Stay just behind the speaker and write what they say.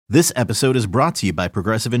This episode is brought to you by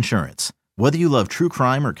Progressive Insurance. Whether you love true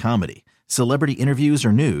crime or comedy, celebrity interviews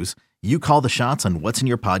or news, you call the shots on what's in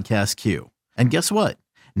your podcast queue. And guess what?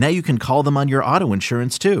 Now you can call them on your auto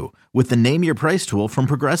insurance too with the Name Your Price tool from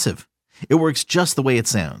Progressive. It works just the way it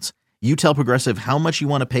sounds. You tell Progressive how much you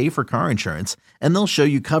want to pay for car insurance, and they'll show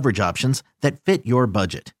you coverage options that fit your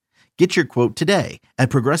budget. Get your quote today at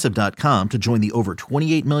Progressive.com to join the over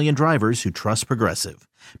 28 million drivers who trust Progressive.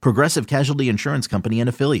 Progressive Casualty Insurance Company and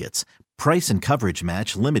Affiliates. Price and coverage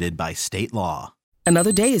match limited by state law.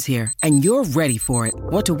 Another day is here, and you're ready for it.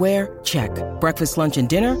 What to wear? Check. Breakfast, lunch, and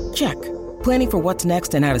dinner? Check. Planning for what's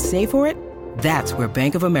next and how to save for it? That's where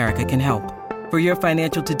Bank of America can help. For your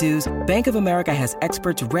financial to-dos, Bank of America has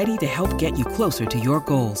experts ready to help get you closer to your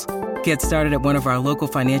goals. Get started at one of our local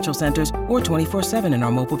financial centers or 24/7 in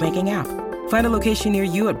our mobile banking app. Find a location near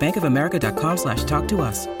you at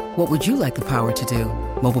bankofamerica.com/talktous. What would you like the power to do?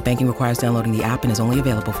 Mobile banking requires downloading the app and is only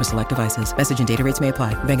available for select devices. Message and data rates may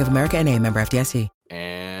apply. Bank of America N.A., member FDIC.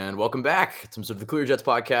 And welcome back to some sort of the Clear Jets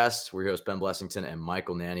podcast. We're your hosts, Ben Blessington and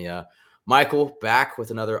Michael Nania. Michael, back with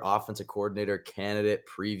another offensive coordinator candidate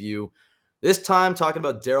preview. This time talking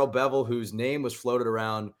about Darrell Bevell, whose name was floated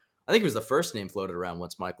around. I think it was the first name floated around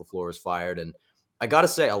once Michael LaFleur was fired. And I got to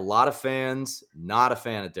say, a lot of fans, not a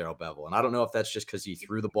fan of Darrell Bevell. And I don't know if that's just because he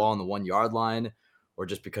threw the ball on the 1 yard line or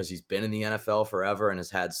just because he's been in the NFL forever and has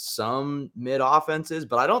had some mid offenses,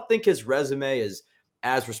 but I don't think his resume is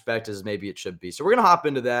as respected as maybe it should be. So we're going to hop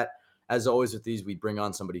into that. As always with these, we bring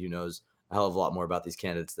on somebody who knows a hell of a lot more about these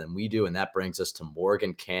candidates than we do. And that brings us to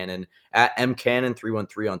Morgan Cannon at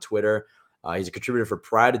mcannon313 on Twitter. He's a contributor for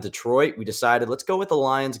Pride of Detroit. We decided let's go with the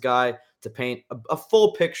Lions guy to paint a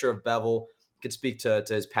full picture of Bevell. Could speak to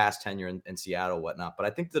his past tenure in Seattle, whatnot. But I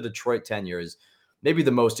think the Detroit tenure is maybe the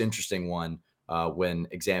most interesting one when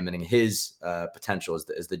examining his potential as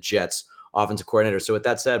the Jets offensive coordinator. So with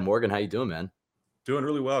that said, Morgan, how you doing, man? Doing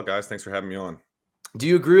really well, guys. Thanks for having me on. Do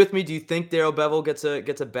you agree with me? Do you think Darrell Bevell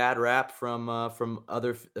gets a bad rap from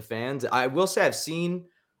other fans? I will say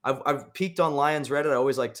I've peeked on Lions Reddit. I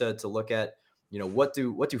always like to look at, what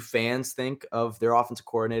do fans think of their offensive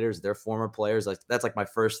coordinators, their former players? Like that's like my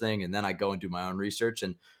first thing, and then I go and do my own research.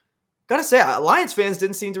 And gotta say, Lions fans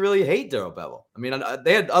didn't seem to really hate Darrell Bevell. I mean,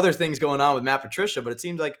 they had other things going on with Matt Patricia, but it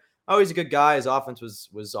seemed like he's a good guy. His offense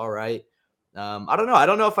was all right. I don't know. I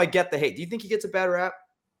don't know if I get the hate. Do you think he gets a bad rap?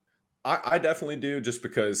 I definitely do, just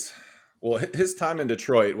because, well, his time in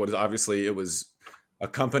Detroit was obviously it was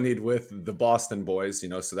accompanied with the Boston boys,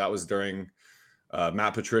 so that was during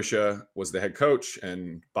Matt Patricia was the head coach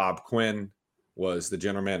and Bob Quinn was the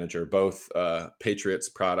general manager, both Patriots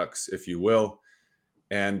products, if you will.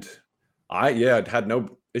 And I had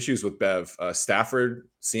no issues with Bev. Stafford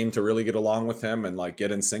seemed to really get along with him and like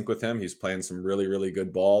get in sync with him. He's playing some really, really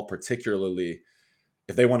good ball, particularly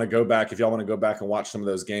if y'all want to go back and watch some of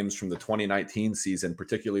those games from the 2019 season,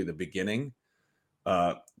 particularly the beginning.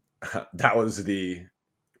 That was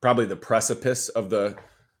probably the precipice of the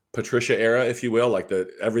Patricia era, if you will. Like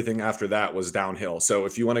everything after that was downhill. So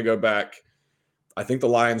if you want to go back, I think the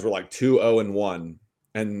Lions were like 2-0-1,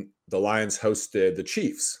 and the Lions hosted the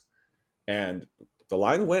Chiefs, and the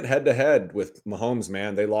Lions went head to head with Mahomes.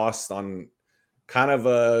 Man, they lost on kind of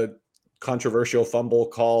a controversial fumble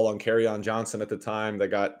call on Kerryon Johnson at the time. They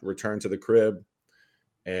got returned to the crib,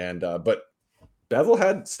 and but Bevell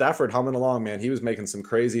had Stafford humming along. Man, he was making some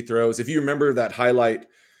crazy throws. If you remember that highlight,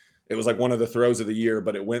 it was like one of the throws of the year,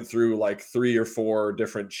 but it went through like 3 or 4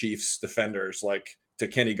 different Chiefs defenders, like to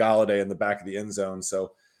Kenny Golladay in the back of the end zone.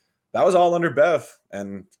 So that was all under Bev,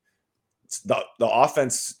 and the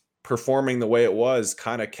offense performing the way it was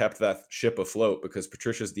kind of kept that ship afloat because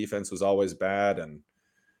Patricia's defense was always bad and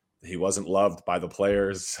he wasn't loved by the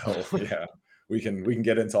players. So yeah, we can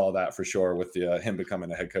get into all that for sure with him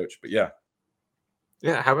becoming a head coach. But yeah.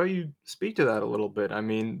 Yeah, how about you speak to that a little bit? I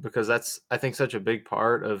mean, because that's, I think, such a big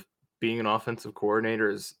part of being an offensive coordinator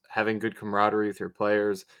is having good camaraderie with your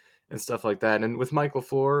players and stuff like that. And with Mike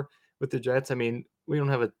LaFleur, with the Jets, I mean, we don't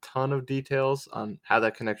have a ton of details on how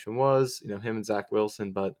that connection was, him and Zach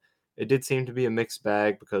Wilson, but it did seem to be a mixed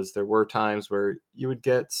bag because there were times where you would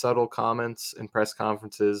get subtle comments in press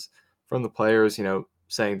conferences from the players,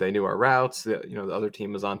 saying they knew our routes, the other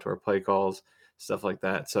team was onto our play calls, stuff like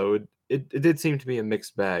that. So it did seem to be a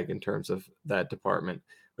mixed bag in terms of that department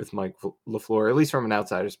with Mike LaFleur, at least from an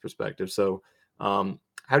outsider's perspective. So how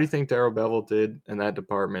do you think Darrell Bevell did in that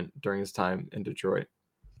department during his time in Detroit?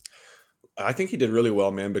 I think he did really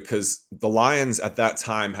well, man, because the Lions at that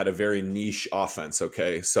time had a very niche offense.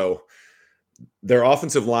 Okay. So their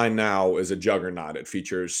offensive line now is a juggernaut. It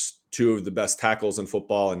features two of the best tackles in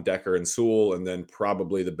football in Decker and Sewell, and then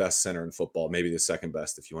probably the best center in football, maybe the second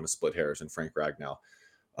best if you want to split hairs, and Frank Ragnow.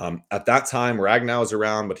 At that time, Ragnow was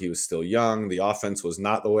around, but he was still young. The offensive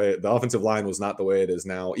line was not the way it is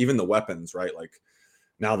now. Even the weapons, right? Like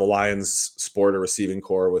now the Lions sport a receiving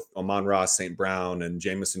core with Amon-Ra St. Brown and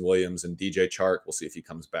Jameson Williams and DJ Chark. We'll see if he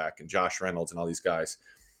comes back, and Josh Reynolds and all these guys.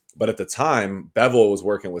 But at the time, Bevel was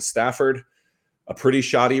working with Stafford, a pretty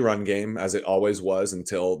shoddy run game, as it always was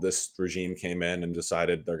until this regime came in and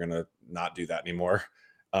decided they're going to not do that anymore.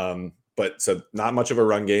 But so not much of a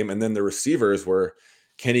run game. And then the receivers were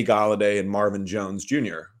Kenny Golladay and Marvin Jones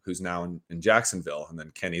Jr., who's now in Jacksonville. And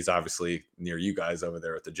then Kenny's obviously near you guys over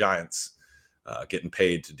there at the Giants, getting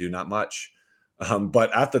paid to do not much.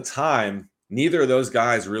 But at the time, neither of those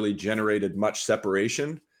guys really generated much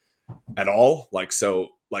separation at all. Like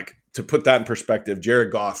to put that in perspective,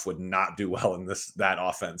 Jared Goff would not do well in that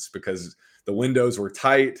offense because the windows were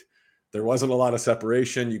tight. There wasn't a lot of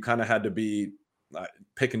separation. You kind of had to be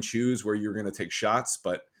pick and choose where you're going to take shots.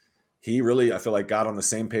 But he really, I feel like, got on the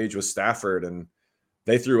same page with Stafford, and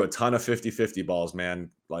they threw a ton of 50-50 balls, man.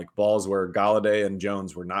 Like balls where Golladay and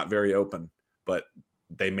Jones were not very open, but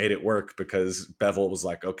they made it work because Bevel was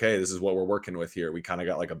like, okay, this is what we're working with here. We kind of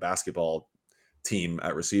got like a basketball team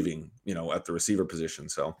at receiving, at the receiver position.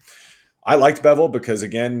 So I liked Bevel because,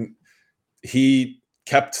 again, he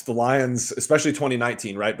kept the Lions, especially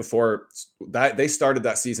 2019, right before that. They started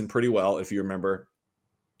that season pretty well, if you remember.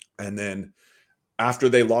 And then after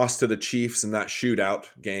they lost to the Chiefs in that shootout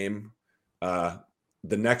game, the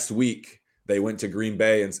next week they went to Green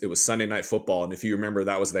Bay, and it was Sunday Night Football. And if you remember,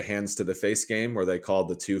 that was the hands to the face game where they called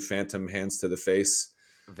the two phantom hands to the face.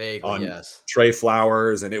 Vaguely, yes. Trey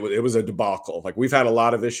Flowers, and it was a debacle. Like, we've had a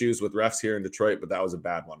lot of issues with refs here in Detroit, but that was a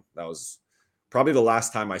bad one. That was probably the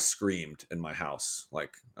last time I screamed in my house.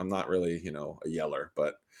 Like, I'm not really, a yeller,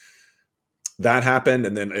 but that happened.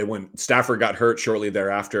 And then Stafford got hurt shortly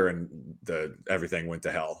thereafter, and everything went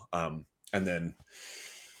to hell. And then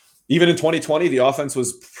even in 2020, the offense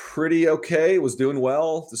was pretty okay, was doing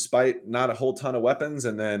well despite not a whole ton of weapons.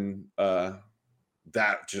 And then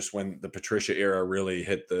that just when the Patricia era really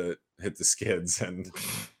hit the skids, and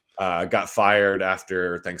got fired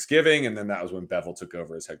after Thanksgiving, and then that was when Bevel took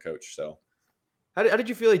over as head coach. So, how did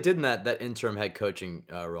you feel he did in that interim head coaching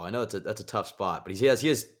role? I know that's a tough spot, but he has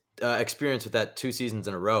experience with that 2 seasons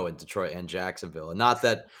in a row in Detroit and Jacksonville, and not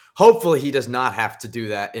that hopefully he does not have to do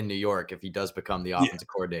that in New York if he does become the offensive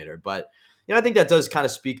coordinator. But I think that does kind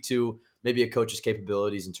of speak to maybe a coach's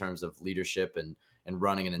capabilities in terms of leadership and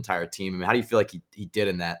running an entire team. I mean, how do you feel like he did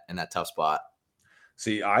in that tough spot?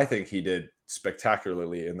 See, I think he did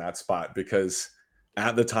spectacularly in that spot because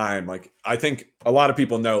at the time, like, I think a lot of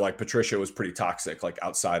people know, like, Patricia was pretty toxic, like,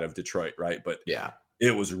 outside of Detroit, right? But yeah,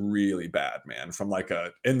 it was really bad, man, from like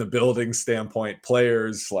a in the building standpoint,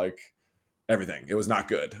 players, like everything. It was not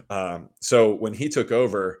good. So when he took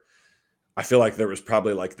over, I feel like there was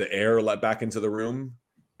probably like the air let back into the room.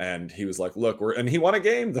 And he was like, look, and he won a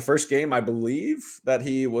game. The first game, I believe, that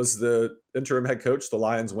he was the interim head coach, the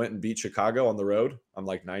Lions went and beat Chicago on the road. I'm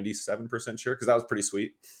like 97% sure, because that was pretty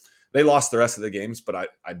sweet. They lost the rest of the games, but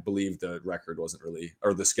I believe the record wasn't really,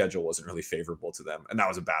 or the schedule wasn't really favorable to them. And that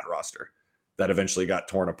was a bad roster that eventually got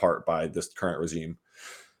torn apart by this current regime.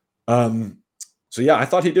 So yeah, I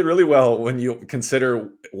thought he did really well when you consider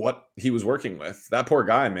what he was working with. That poor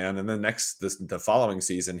guy, man. And then the following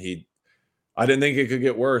season, I didn't think it could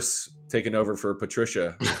get worse taking over for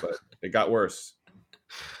Patricia, but it got worse.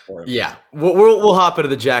 Yeah, we'll hop into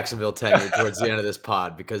the Jacksonville tenure towards the end of this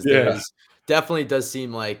pod because definitely does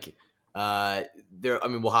seem like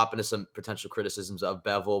we'll hop into some potential criticisms of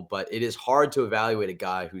Bevel, but it is hard to evaluate a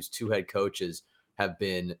guy whose 2 head coaches have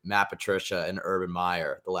been Matt Patricia and Urban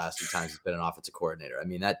Meyer the last 2 times he's been an offensive coordinator. I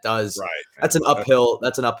mean, that's an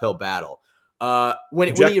uphill battle.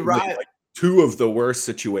 When he arrived, like 2 of the worst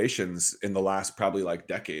situations in the last probably like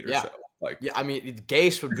decade or so. Like, yeah, I mean,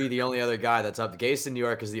 Gase would be the only other guy that's up. Gase in New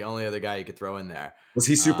York is the only other guy you could throw in there. Was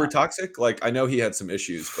he super toxic? Like, I know he had some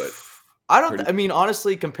issues, but I mean,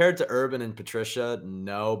 honestly, compared to Urban and Patricia,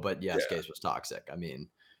 no, but yes, Gase was toxic. I mean,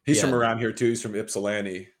 he's from around here too. He's from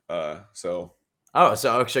Ypsilanti. So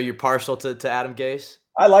you're partial to Adam Gase?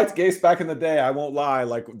 I liked Gase back in the day. I won't lie.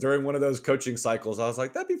 Like, during one of those coaching cycles, I was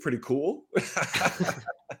like, that'd be pretty cool.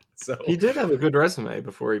 So he did have a good resume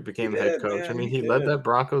before he became head coach. Man, I mean, he led that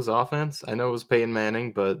Broncos offense. I know it was Peyton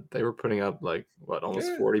Manning, but they were putting up like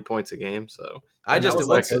almost 40 points a game. So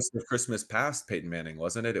Christmas past Peyton Manning,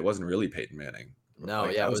 wasn't it? It wasn't really Peyton Manning. No,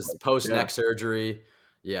 it was post neck surgery.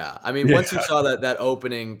 Yeah, I mean, once you saw that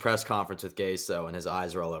opening press conference with Gase, though, and his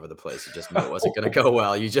eyes were all over the place, you just knew it wasn't going to go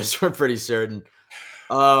well. You just were pretty certain.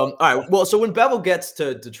 All right. Well, so when Bevel gets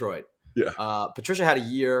to Detroit, Yeah. Patricia had a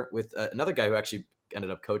year with another guy who actually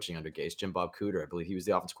ended up coaching under Gase, Jim Bob Cooter. I believe he was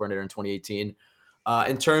the offensive coordinator in 2018.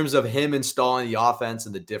 In terms of him installing the offense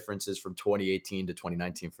and the differences from 2018 to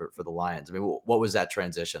 2019 for the Lions, I mean, what was that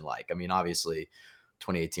transition like? I mean, obviously,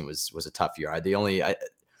 2018 was a tough year. The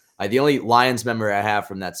only Lions memory I have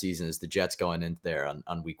from that season is the Jets going in there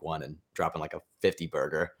on week 1 and dropping like a 50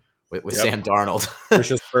 burger with Sam Darnold.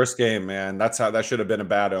 Patricia's first game, man. That's how that should have been a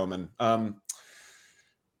bad omen.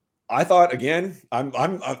 I thought, again, I'm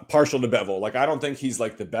partial to Bevel. Like, I don't think he's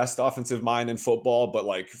like the best offensive mind in football, but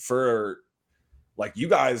like you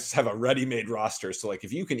guys have a ready-made roster. So like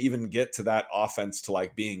if you can even get to that offense to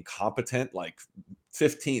like being competent, like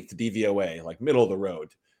 15th DVOA, like middle of the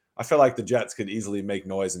road, I feel like the Jets could easily make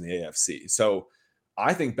noise in the AFC. So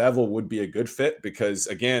I think Bevel would be a good fit because,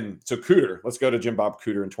 again, so Cooter, let's go to Jim Bob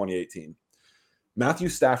Cooter in 2018. Matthew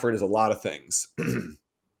Stafford is a lot of things,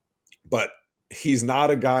 but he's not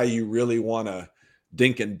a guy you really want to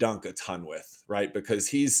dink and dunk a ton with, right? Because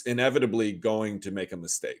he's inevitably going to make a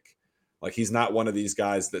mistake. Like, he's not one of these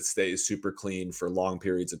guys that stays super clean for long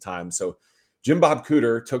periods of time. So Jim Bob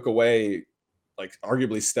Cooter took away like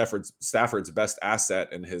arguably Stafford's best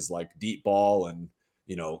asset in his like deep ball and,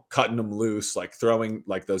 you know, cutting them loose, like throwing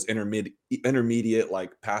like those intermediate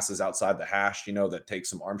like passes outside the hash, you know, that takes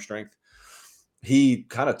some arm strength. He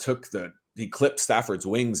kind of he clipped Stafford's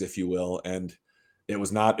wings, if you will. And it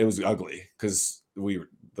was ugly because the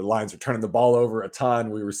Lions were turning the ball over a ton.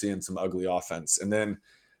 We were seeing some ugly offense. And then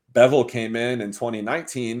Bevel came in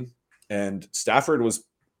 2019 and Stafford was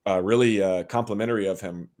really complimentary of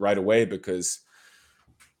him right away because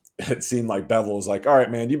it seemed like Bevel was like, all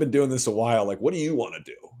right, man, you've been doing this a while. Like, what do you want to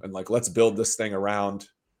do? And like, let's build this thing around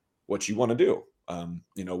what you want to do.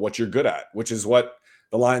 You know, what you're good at, which is what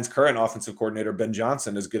the Lions' current offensive coordinator, Ben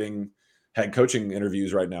Johnson, is getting head coaching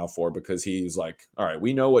interviews right now for, because he's like, all right,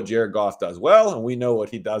 we know what Jared Goff does well, and we know what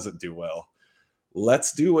he doesn't do well.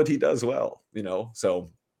 Let's do what he does well, you know?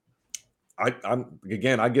 So I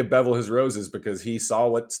give Bevel his roses because he saw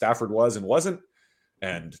what Stafford was and wasn't,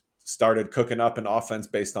 and started cooking up an offense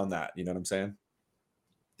based on that. You know what I'm saying?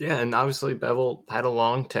 Yeah, and obviously Bevel had a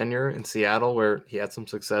long tenure in Seattle where he had some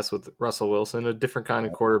success with Russell Wilson, a different kind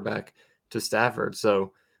of quarterback to Stafford.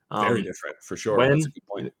 So very different for sure. That's a good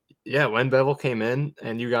point. Yeah, when Bevel came in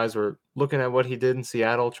and you guys were looking at what he did in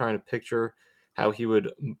Seattle, trying to picture how he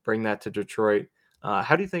would bring that to Detroit,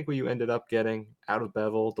 how do you think what you ended up getting out of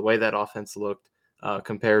Bevel, the way that offense looked,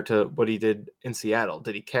 compared to what he did in Seattle?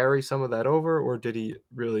 Did he carry some of that over, or did he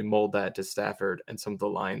really mold that to Stafford and some of the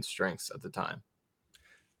Lions' strengths at the time?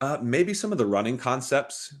 Maybe some of the running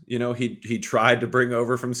concepts, you know, he tried to bring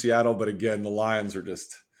over from Seattle, but again, the Lions are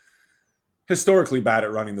just historically bad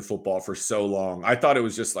at running the football for so long. I thought it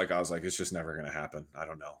was just like, I was like, it's just never going to happen. I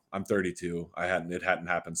don't know. I'm 32. It hadn't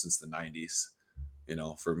happened since the 90s, you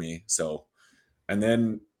know, for me. So,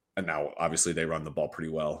 and now obviously they run the ball pretty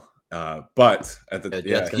well. But at the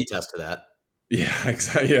he attest to that. Yeah,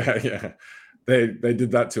 exactly. Yeah. They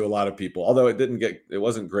did that to a lot of people, although it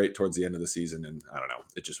wasn't great towards the end of the season. And I don't know,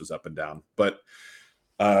 it just was up and down, but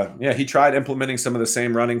he tried implementing some of the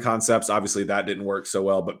same running concepts. Obviously that didn't work so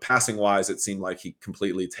well, but passing wise, it seemed like he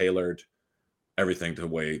completely tailored everything to the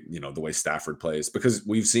way Stafford plays, because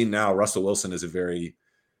we've seen now Russell Wilson is a very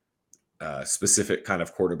specific kind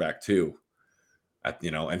of quarterback too,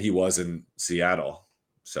 and he was in Seattle.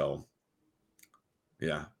 So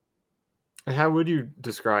yeah. And how would you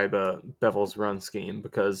describe Bevel's run scheme?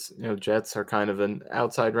 Because, Jets are kind of an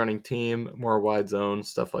outside running team, more wide zone,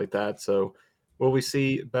 stuff like that. So will we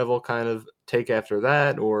see Bevel kind of take after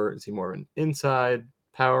that, or is he more of an inside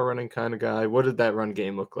power running kind of guy? What did that run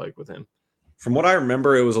game look like with him? From what I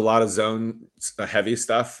remember, it was a lot of zone heavy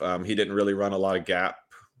stuff. He didn't really run a lot of gap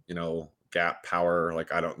power.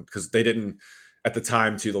 Because they didn't at the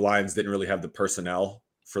time too, the Lions didn't really have the personnel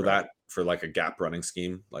for that, for like a gap running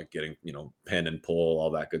scheme, like getting, pin and pull, all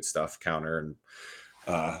that good stuff, counter.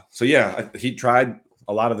 And he tried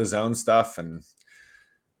a lot of the zone stuff. And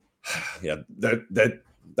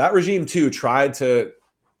that regime too tried to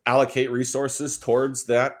allocate resources towards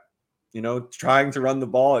that, trying to run the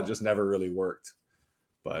ball. It just never really worked.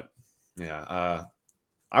 But I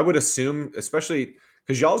would assume, especially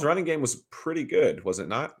because y'all's running game was pretty good, was it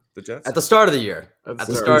not? The Jets at the start of the year, with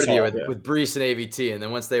Brees and AVT, and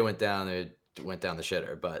then once they went down, they went down the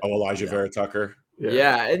shitter. But Elijah Vera Tucker,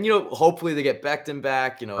 and hopefully they get Becton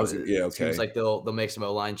back. It seems okay. like they'll make some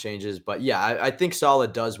O-line changes. But I think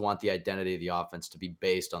Saleh does want the identity of the offense to be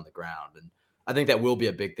based on the ground, and I think that will be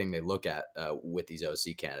a big thing they look at with these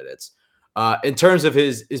OC candidates. In terms of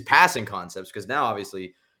his passing concepts, because now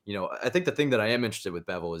obviously I think the thing that I am interested with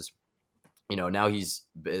Bevell is, now he's,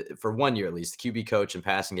 for 1 year at least, the QB coach and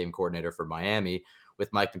passing game coordinator for Miami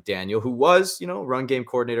with Mike McDaniel, who was, run game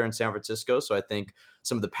coordinator in San Francisco. So I think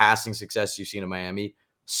some of the passing success you've seen in Miami,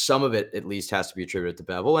 some of it at least has to be attributed to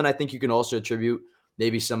Bevell. And I think you can also attribute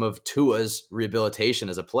maybe some of Tua's rehabilitation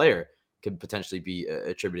as a player could potentially be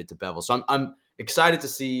attributed to Bevell. So I'm excited to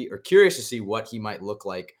see, or curious to see, what he might look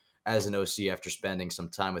like as an OC after spending some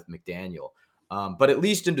time with McDaniel. But at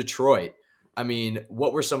least in Detroit, I mean,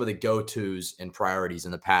 what were some of the go-tos and priorities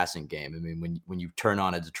in the passing game? I mean, when you turn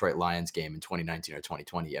on a Detroit Lions game in 2019 or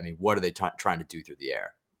 2020, I mean, what are they trying to do through the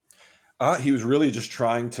air? He was really just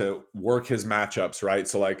trying to work his matchups, right?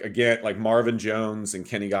 So, like, again, like Marvin Jones and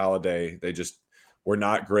Kenny Golladay, they just were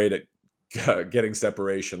not great at getting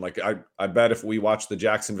separation. Like, I bet if we watch the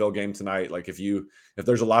Jacksonville game tonight, like if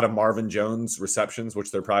there's a lot of Marvin Jones receptions,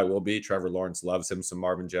 which there probably will be, Trevor Lawrence loves him some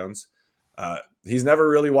Marvin Jones. He's never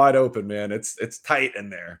really wide open, man. It's tight in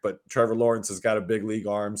there, but Trevor Lawrence has got a big league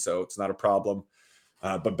arm, so it's not a problem.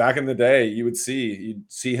 But back in the day, you'd see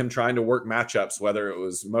him trying to work matchups, whether it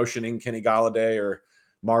was motioning Kenny Golladay or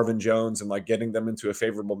Marvin Jones and like getting them into a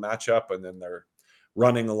favorable matchup. And then they're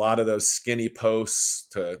running a lot of those skinny posts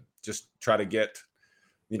to just try to get,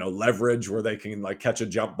 leverage where they can like catch a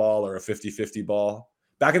jump ball or a 50-50 ball.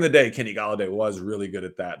 Back in the day, Kenny Golladay was really good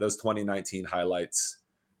at that. Those 2019 highlights.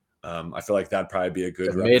 I feel like that'd probably be a good.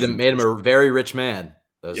 It made him a very rich man.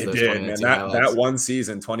 It did, man. That one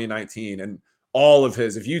season, 2019, and all of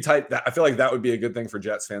his. If you type that, I feel like that would be a good thing for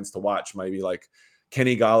Jets fans to watch. Maybe like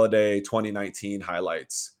Kenny Golladay 2019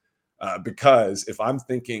 highlights, because if I'm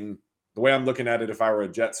thinking the way I'm looking at it, if I were a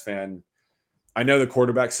Jets fan, I know the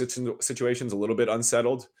quarterback situation's a little bit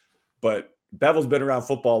unsettled, but Bevell's been around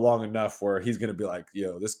football long enough where he's going to be like,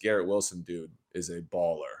 yo, this Garrett Wilson dude is a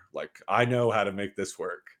baller. Like, I know how to make this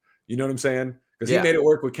work. You know what I'm saying? Because he made it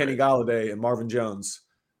work with Kenny Golladay and Marvin Jones,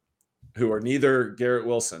 who are neither Garrett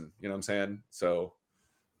Wilson. You know what I'm saying? So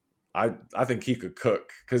I think he could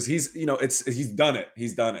cook because he's done it.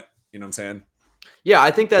 He's done it. You know what I'm saying? Yeah,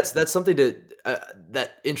 I think that's something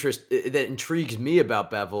that intrigues me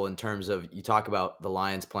about Bevell in terms of, you talk about the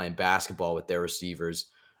Lions playing basketball with their receivers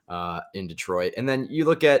in Detroit, and then you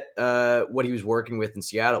look at what he was working with in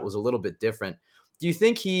Seattle. It was a little bit different. Do you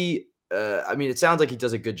think he? It sounds like he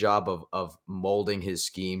does a good job of molding his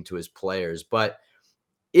scheme to his players. But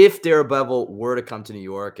if Darrell Bevell were to come to New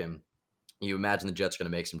York, and you imagine the Jets are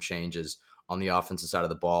going to make some changes on the offensive side of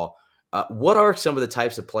the ball, what are some of the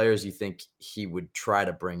types of players you think he would try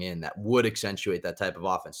to bring in that would accentuate that type of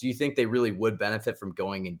offense? Do you think they really would benefit from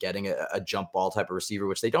going and getting a jump ball type of receiver,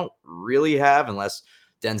 which they don't really have unless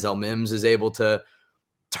Denzel Mims is able to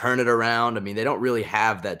turn it around? I mean, they don't really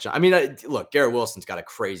have that. Look, Garrett Wilson's got a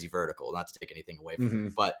crazy vertical, not to take anything away from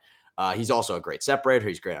him, but he's also a great separator.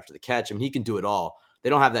 He's great after the catch. I mean, he can do it all. They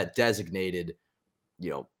don't have that designated,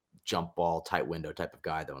 jump ball, tight window type of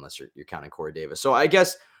guy, though, unless you're counting Corey Davis. So I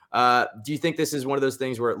guess, do you think this is one of those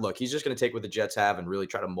things where, look, he's just going to take what the Jets have and really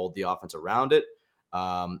try to mold the offense around it?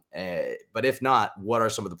 But if not, what are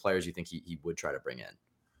some of the players you think he would try to bring in?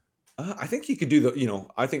 I think he could do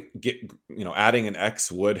I think adding an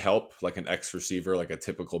X would help, like an X receiver, like a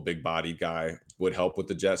typical big bodied guy would help with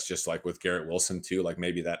the Jets, just like with Garrett Wilson too. Like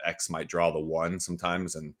maybe that X might draw the one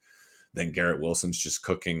sometimes, and then Garrett Wilson's just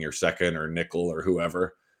cooking your second or nickel or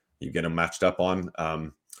whoever you get him matched up on.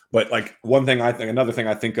 But like another thing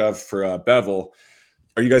I think of for Bevell,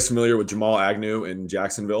 are you guys familiar with Jamal Agnew in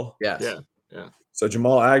Jacksonville? Yes. Yeah. So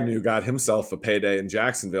Jamal Agnew got himself a payday in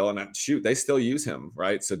Jacksonville, and they still use him,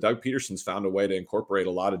 right? So Doug Peterson's found a way to incorporate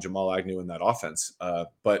a lot of Jamal Agnew in that offense.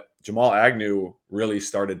 But Jamal Agnew really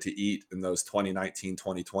started to eat in those 2019,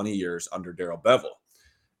 2020 years under Darrell Bevell.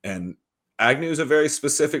 And Agnew is a very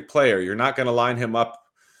specific player. You're not going to line him up,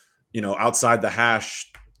 outside the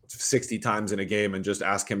hash 60 times in a game and just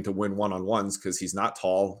ask him to win one-on-ones, because he's not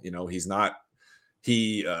tall. I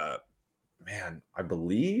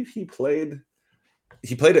believe he played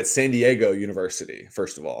at San Diego University,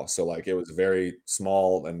 first of all. So like it was very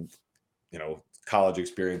small and, college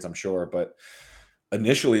experience, I'm sure. But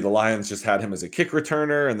initially the Lions just had him as a kick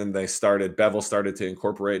returner. And then Bevell started to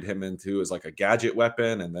incorporate him into as like a gadget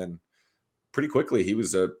weapon. And then pretty quickly he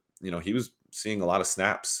was he was seeing a lot of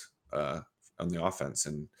snaps on the offense.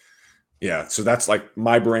 And yeah, so that's like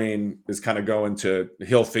my brain is kind of going to,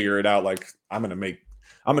 he'll figure it out. Like I'm going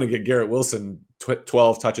to get Garrett Wilson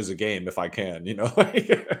 12 touches a game if I can,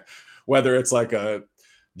 whether it's like a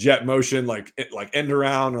jet motion, like end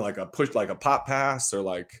around, or like a push, like a pop pass, or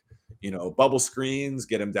like, bubble screens,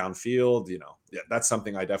 get him downfield. That's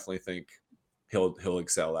something I definitely think he'll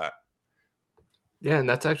excel at. Yeah. And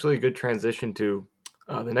that's actually a good transition to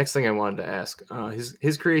The next thing I wanted to ask,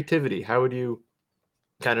 his creativity. How would you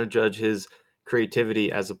kind of judge his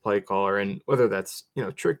creativity as a play caller, and whether that's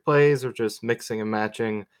trick plays or just mixing and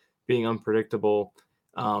matching, being unpredictable?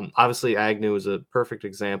 Obviously, Agnew is a perfect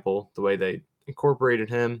example. The way they incorporated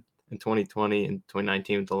him in 2020 and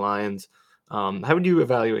 2019 with the Lions. How would you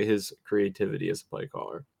evaluate his creativity as a play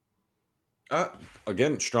caller?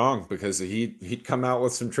 Again, strong, because he'd come out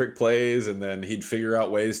with some trick plays, and then he'd figure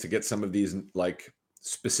out ways to get some of these like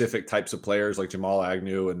specific types of players like Jamal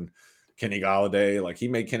Agnew and Kenny Golladay. Like, he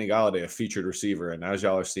made Kenny Golladay a featured receiver, and as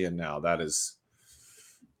y'all are seeing now, that's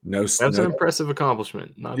an impressive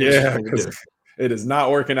accomplishment. Because it is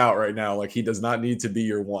not working out right now. Like, he does not need to be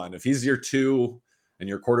your one. If he's your two and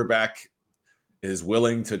your quarterback is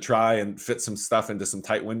willing to try and fit some stuff into some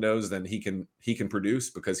tight windows, then he can produce,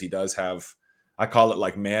 because he does have, I call it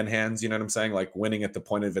like man hands, you know what I'm saying? Like winning at the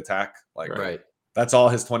point of attack. Like, right. That's all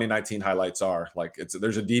his 2019 highlights are. Like,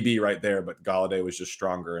 there's a DB right there, but Golladay was just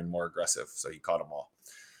stronger and more aggressive, so he caught them all.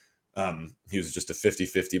 He was just a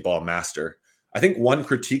 50-50 ball master. I think one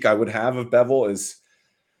critique I would have of Bevell is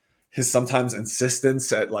his sometimes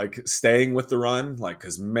insistence at like staying with the run. Like,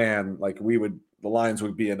 because man, like the Lions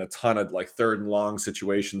would be in a ton of like 3rd and long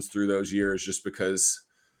situations through those years, just because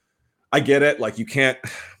I get it. Like, you can't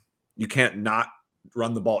not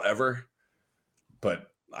run the ball ever, but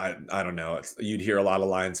I don't know. You'd hear a lot of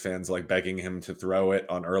Lions fans like begging him to throw it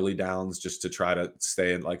on early downs just to try to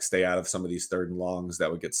stay out of some of these 3rd and longs that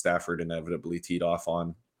would get Stafford inevitably teed off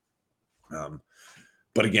on.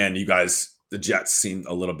 But again, the Jets seem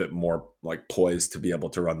a little bit more like poised to be able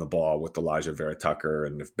to run the ball with Elijah Vera Tucker,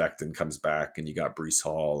 and if Becton comes back, and you got Breece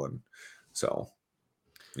Hall, and so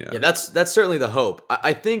yeah, that's certainly the hope.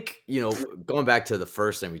 I think, going back to the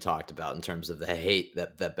first thing we talked about in terms of the hate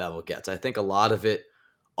that Bevell gets, I think a lot of it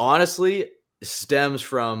honestly stems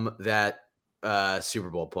from that Super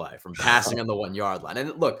Bowl play, from passing on the 1 yard line.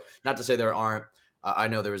 And look, not to say there aren't. I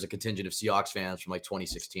know there was a contingent of Seahawks fans from like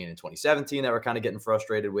 2016 and 2017 that were kind of getting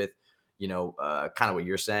frustrated with, kind of what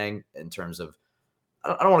you're saying in terms of,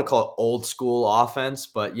 I don't want to call it old school offense,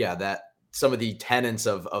 but yeah, that some of the tenets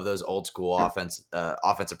of those old school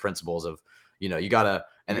offensive principles of, you gotta,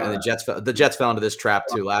 and the Jets fell into this trap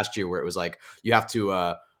too last year, where it was like, you have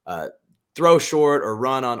to throw short or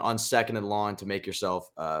run on 2nd and long to make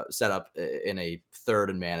yourself set up in a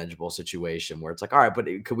 3rd and manageable situation, where it's like, all right, but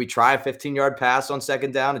could we try a 15-yard pass on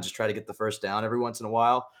 2nd down and just try to get the first down every once in a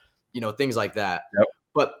while? Things like that. Yep.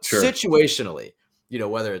 But sure. Situationally,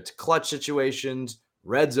 whether it's clutch situations,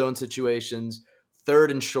 red zone situations,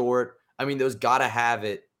 3rd and short, I mean, those gotta have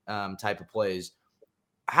it type of plays.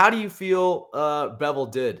 How do you feel Bevell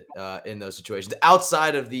did in those situations,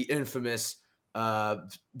 outside of the infamous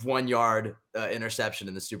 1 yard interception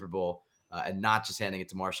in the Super Bowl, and not just handing it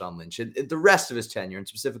to Marshawn Lynch? The rest of his tenure, and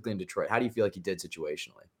specifically in Detroit, how do you feel like he did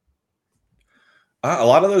situationally? A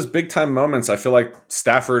lot of those big time moments, I feel like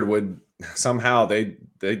Stafford would somehow they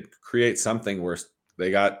create something where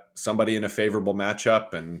they got somebody in a favorable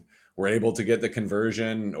matchup and were able to get the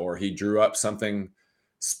conversion, or he drew up something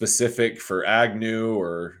specific for Agnew,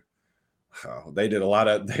 or they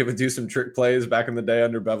would do some trick plays back in the day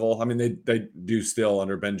under Bevell. I mean, they do still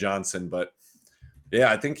under Ben Johnson, but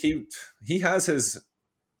yeah, I think he has his,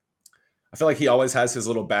 I feel like he always has his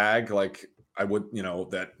little bag. Like, I would,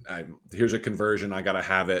 here's a conversion, I got to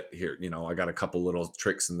have it here. I got a couple little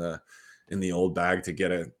tricks in the old bag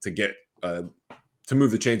to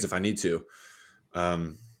move the chains if I need to.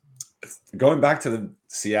 Going back to the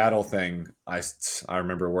Seattle thing, I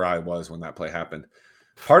remember where I was when that play happened.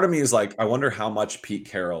 Part of me is like, I wonder how much Pete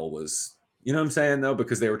Carroll was, you know what I'm saying, though,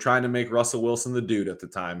 because they were trying to make Russell Wilson the dude at the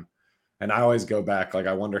time. And I always go back, like,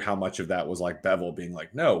 I wonder how much of that was like Bevell being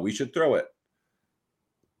like, no, we should throw it.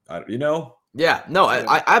 Yeah, no,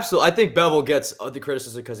 I absolutely. I think Bevell gets the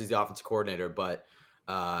criticism because he's the offensive coordinator, but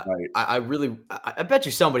right. I bet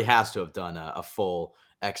you somebody has to have done a full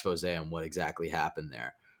expose on what exactly happened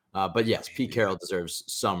there. But yes, Pete Carroll deserves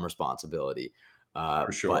some responsibility.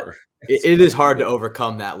 For sure. It is hard to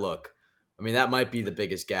overcome that look. I mean, that might be the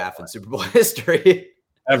biggest gaffe in Super Bowl history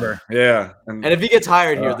ever. Yeah. And if he gets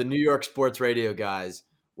hired here, the New York sports radio guys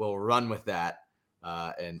will run with that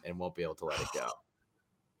and won't be able to let it go.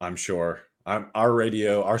 I'm sure.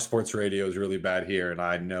 Our sports radio is really bad here, and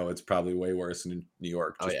I know it's probably way worse in New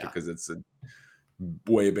York because it's a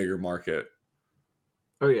way bigger market.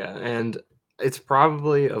 Oh yeah, and it's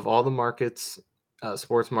probably, of all the markets,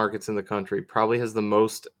 sports markets in the country, probably has the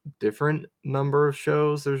most different number of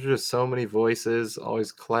shows. There's just so many voices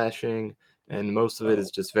always clashing, and most of it is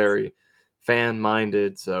just very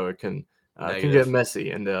fan-minded, so it can get messy,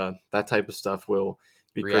 and that type of stuff will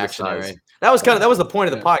be reactionary. criticized. That was the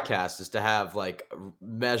point of the podcast, is to have like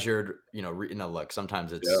measured, look,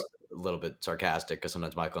 sometimes it's a little bit sarcastic because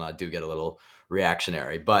sometimes Michael and I do get a little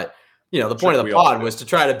reactionary, but the point of the pod was to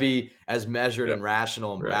try to be as measured and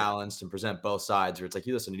rational and balanced and present both sides, where it's like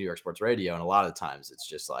you listen to New York sports radio and a lot of the times it's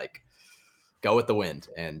just like go with the wind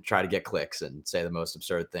and try to get clicks and say the most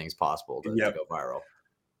absurd things possible to go viral.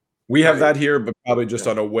 We have that here, but probably just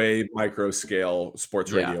on a way micro scale,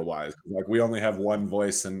 sports radio wise. Like we only have one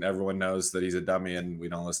voice, and everyone knows that he's a dummy, and we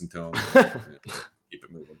don't listen to him. Keep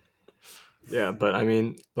it moving. Yeah, but I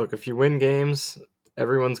mean, look, if you win games,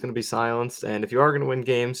 everyone's going to be silenced, and if you are going to win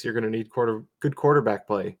games, you're going to need good quarterback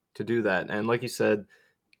play to do that. And like you said,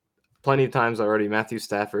 plenty of times already, Matthew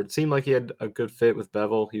Stafford seemed like he had a good fit with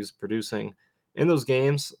Bevel. He was producing in those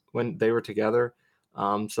games when they were together.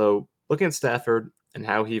 So looking at Stafford and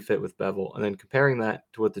how he fit with Bevel, and then comparing that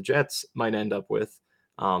to what the Jets might end up with.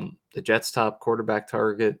 The Jets' top quarterback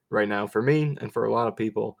target right now for me and for a lot of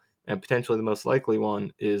people, and potentially the most likely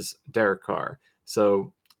one, is Derek Carr.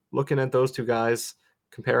 So looking at those two guys,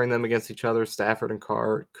 comparing them against each other, Stafford and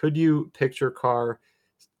Carr, could you picture Carr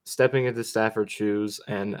stepping into Stafford's shoes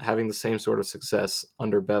and having the same sort of success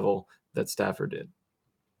under Bevel that Stafford did?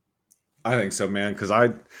 I think so, man, because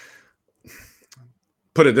I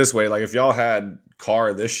put it this way, like if y'all had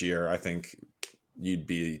Carr this year, I think you'd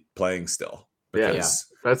be playing still. Because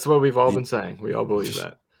that's what we've all been saying. We all believe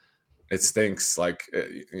that. It stinks, like,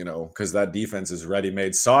 because that defense is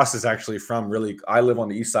ready-made. Sauce is actually from I live on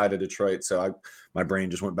the east side of Detroit, so my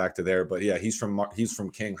brain just went back to there. But yeah, he's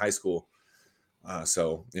from King High School.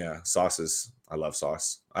 So yeah, I love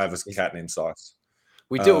Sauce. I have a cat named Sauce.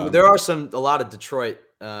 We do. There are a lot of Detroit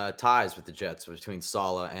ties with the Jets between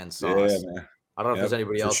Saleh and Sauce. Yeah, man. I don't know if there's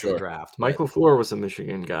anybody else in the draft. Mike LaFleur was a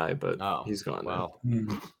Michigan guy, but he's gone now.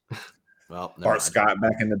 Well, Bart Scott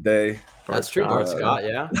back in the day. That's true. Bart Scott,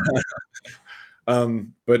 yeah. But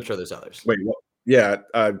I'm sure there's others.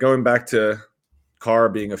 Going back to Carr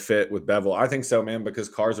being a fit with Bevel, I think so, man, because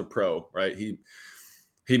Carr's a pro, right?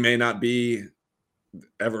 He may not be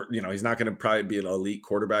ever, he's not going to probably be an elite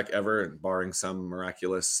quarterback ever, barring some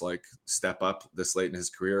miraculous like step up this late in his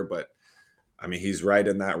career, but I mean, he's right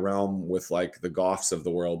in that realm with like the Goffs of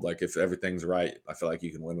the world. Like if everything's right, I feel like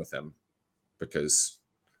you can win with him because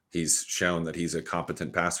he's shown that he's a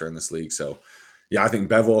competent passer in this league. So yeah, I think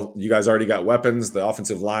Bevel, you guys already got weapons. The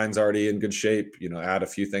offensive line's already in good shape, add a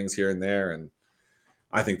few things here and there. And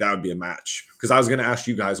I think that would be a match, because I was going to ask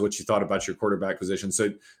you guys what you thought about your quarterback position. So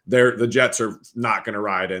the Jets are not going to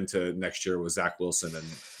ride into next year with Zach Wilson and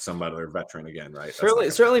some other veteran again, right?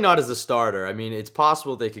 Certainly not as a starter. I mean, it's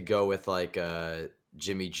possible they could go with like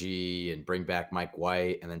Jimmy G and bring back Mike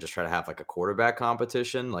White and then just try to have like a quarterback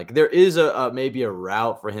competition. Like there is maybe a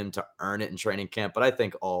route for him to earn it in training camp, but I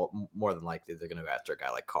think more than likely they're going to go after a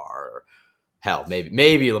guy like Carr or hell,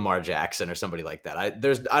 maybe Lamar Jackson or somebody like that.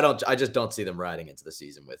 I just don't see them riding into the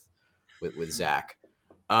season with Zach.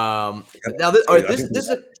 Now this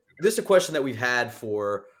is a question that we've had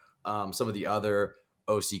for some of the other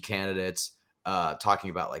OC candidates,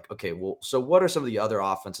 talking about like, okay, well, so what are some of the other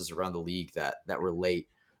offenses around the league that relate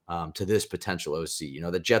to this potential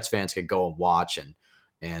OC? The Jets fans could go and watch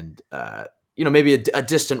and maybe a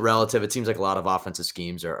distant relative. It seems like a lot of offensive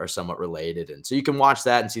schemes are somewhat related. And so you can watch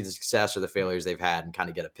that and see the success or the failures they've had and kind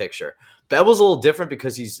of get a picture. Bevel's a little different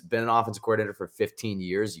because he's been an offensive coordinator for 15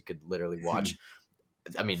 years. You could literally watch,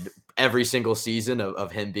 every single season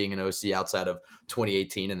of him being an OC outside of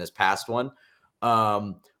 2018 and this past one.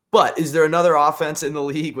 But is there another offense in the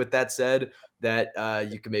league, with that said, that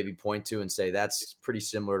you can maybe point to and say that's pretty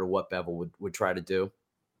similar to what Bevel would try to do?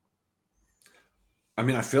 I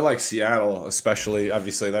mean, I feel like Seattle, especially,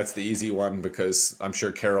 obviously that's the easy one because I'm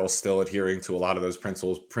sure Carroll's still adhering to a lot of those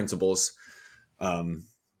principles.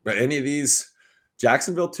 But any of these,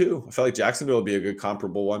 Jacksonville too. I feel like Jacksonville would be a good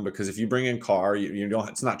comparable one, because if you bring in Carr, you don't.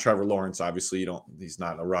 It's not Trevor Lawrence, obviously. He's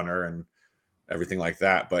not a runner and everything like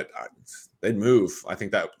that. But they'd move. I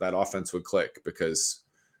think that offense would click, because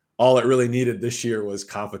all it really needed this year was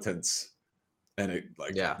competence. And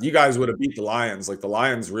you guys would have beat the Lions. Like the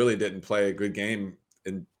Lions really didn't play a good game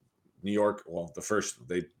in New York. Well,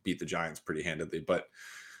 they beat the Giants pretty handedly, but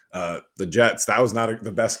the Jets, that was not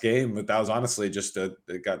the best game. But that was honestly just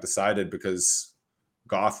it got decided because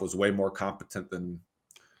Goff was way more competent than.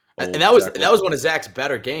 And that was one of Zach's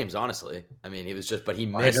better games, honestly. I mean, he missed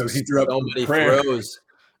so many throws.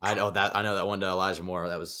 I know that one to Elijah Moore.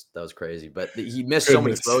 That was crazy. But he missed so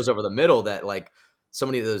many throws over the middle that like so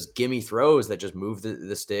many of those gimme throws that just move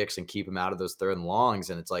the sticks and keep him out of those third and longs.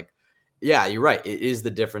 And it's like, Yeah, you're right. It is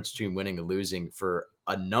the difference between winning and losing for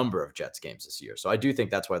a number of Jets games this year. So I do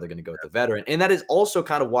think that's why they're going to go with the veteran. And that is also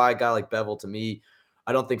kind of why a guy like Bevel, to me,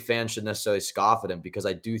 I don't think fans should necessarily scoff at him, because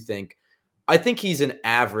I think he's an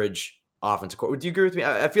average offensive coordinator. Do you agree with me?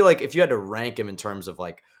 I feel like if you had to rank him in terms of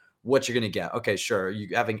like what you're going to get, okay, sure.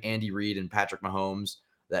 You having Andy Reid and Patrick Mahomes,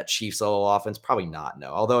 that Chiefs level offense, probably not.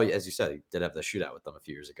 No, although as you said, he did have the shootout with them a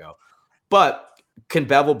few years ago. But can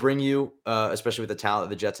Bevel bring you, especially with the talent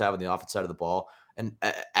that the Jets have on the offense side of the ball, an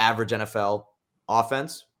average NFL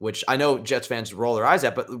offense, which I know Jets fans roll their eyes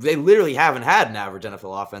at, but they literally haven't had an average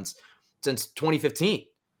NFL offense since 2015.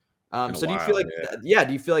 So do you feel like,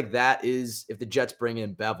 do you feel like that is, if the Jets bring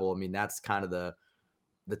in Bevel, I mean, that's kind of the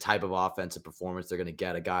type of offensive performance they're going to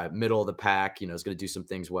get? A guy middle of the pack, is going to do some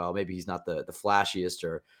things well. Maybe he's not the flashiest,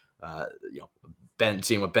 or,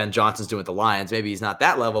 seeing what Ben Johnson's doing with the Lions, maybe he's not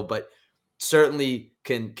that level, but certainly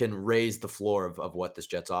can raise the floor of what this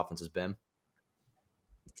Jets offense has been.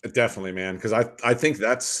 Definitely, man. Because I think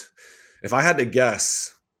that's, if I had to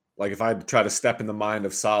guess, like if I try to step in the mind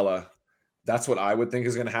of Saleh, that's what I would think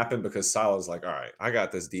is going to happen, because Saleh's like, all right, I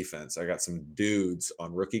got this defense. I got some dudes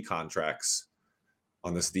on rookie contracts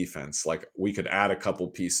on this defense. Like, we could add a couple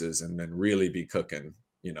pieces and then really be cooking,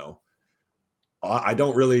 I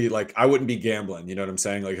don't really like, I wouldn't be gambling. You know what I'm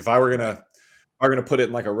saying? Like, if I were going to put it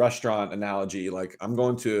in like a restaurant analogy, like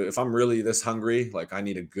if I'm really this hungry, like I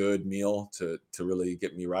need a good meal to really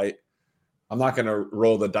get me right, I'm not going to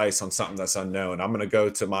roll the dice on something that's unknown. I'm going to go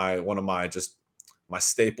to one of my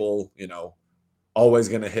staple, always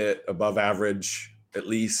going to hit above average, at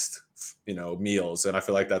least, meals. And I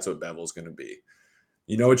feel like that's what Bevel's going to be.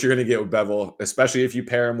 You know what you're going to get with Bevel, especially if you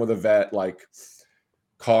pair him with a vet like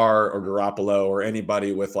Carr or Garoppolo or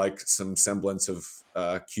anybody with like some semblance of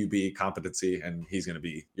QB competency, and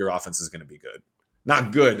your offense is going to be good.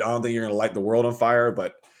 Not good. I don't think you're going to light the world on fire,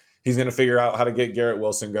 but he's going to figure out how to get Garrett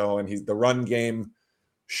Wilson going. The run game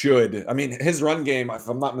his run game, if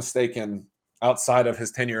I'm not mistaken, outside of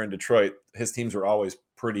his tenure in Detroit, his teams were always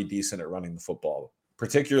pretty decent at running the football,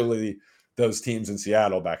 particularly those teams in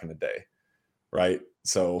Seattle back in the day. Right.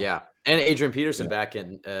 So, yeah. And Adrian Peterson back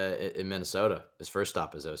in Minnesota, his first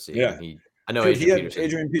stop as OC. Yeah. I know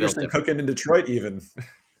Adrian Peterson cooking in Detroit even.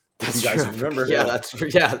 That's you guys true. remember. Yeah, that's true.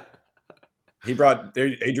 Yeah. He brought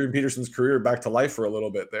Adrian Peterson's career back to life for a little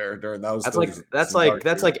bit there during those. That's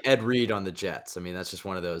like Ed Reed on the Jets. I mean, that's just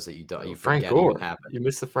one of those that you don't, Frank forget Gore. even happened. You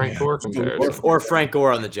missed the Frank Gore comparison. Or Frank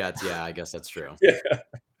Gore on the Jets. Yeah, I guess that's true. Yeah.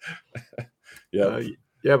 Yeah.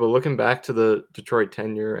 Yeah, but looking back to the Detroit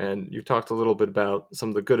tenure, and you talked a little bit about some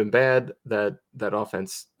of the good and bad that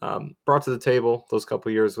offense brought to the table those couple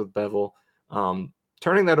of years with Bevel.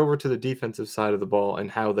 Turning that over to the defensive side of the ball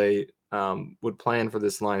and how they would plan for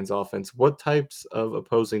this Lions offense, what types of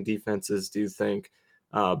opposing defenses do you think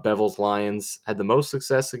Bevel's Lions had the most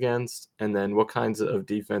success against? And then what kinds of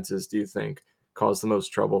defenses do you think caused the most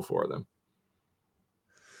trouble for them?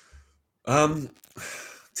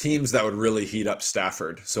 Teams that would really heat up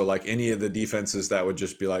Stafford. So like any of the defenses that would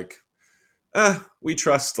just be like, we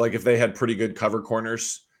trust, like if they had pretty good cover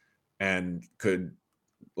corners and could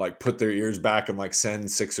like put their ears back and like send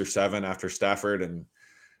 6 or 7 after Stafford, and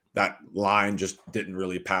that line just didn't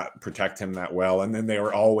really protect him that well. And then they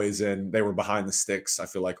were behind the sticks, I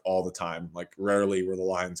feel like, all the time. Like rarely were the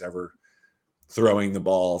Lions ever throwing the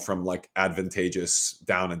ball from like advantageous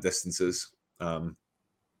down and distances.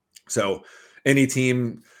 So any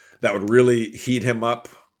team that would really heat him up,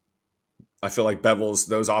 I feel like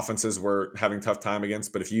those offenses were having tough time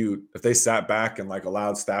against. But if they sat back and like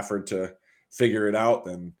allowed Stafford to figure it out,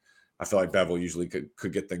 then I feel like Bevel usually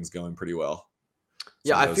could get things going pretty well.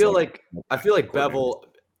 Yeah, I feel like Bevel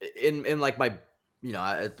in like my,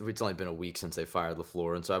 it's only been a week since they fired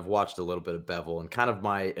LaFleur, and so I've watched a little bit of Bevel, and kind of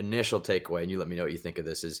my initial takeaway, and you let me know what you think of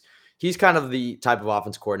this, is he's kind of the type of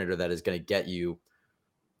offense coordinator that is going to get you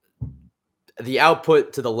the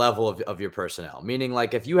output to the level of your personnel. Meaning,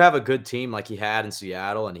 like, if you have a good team like he had in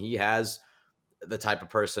Seattle and he has the type of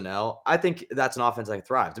personnel, I think that's an offense that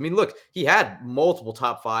thrived. I mean, look, he had multiple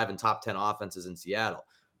top 5 and top 10 offenses in Seattle.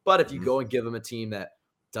 But if you go and give him a team that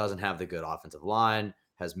doesn't have the good offensive line,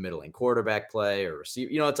 has middling quarterback play or receive,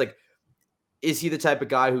 it's like, is he the type of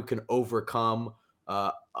guy who can overcome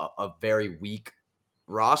a very weak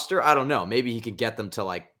roster? I don't know. Maybe he could get them to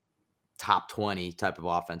like top 20 type of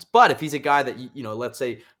offense. But if he's a guy that, let's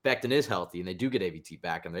say Becton is healthy and they do get AVT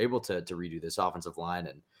back and they're able to redo this offensive line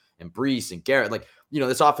and Breece and Garrett, like,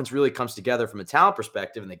 this offense really comes together from a talent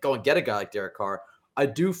perspective, and they go and get a guy like Derek Carr, I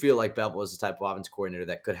do feel like Bevel is the type of offense coordinator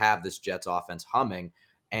that could have this Jets offense humming,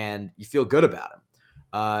 and you feel good about him.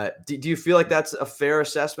 Do you feel like that's a fair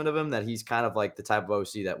assessment of him, that he's kind of like the type of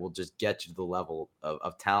OC that will just get you to the level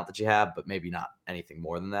of talent that you have, but maybe not anything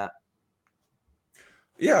more than that?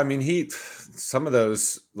 Yeah, I mean, some of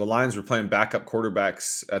the Lions were playing backup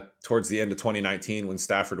quarterbacks towards the end of 2019 when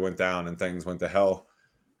Stafford went down and things went to hell.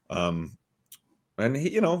 And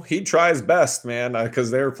he'd try his best, man,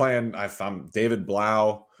 because they were playing. I'm David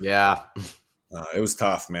Blau. Yeah, it was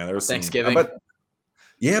tough, man. There was Thanksgiving.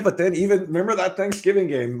 But then even remember that Thanksgiving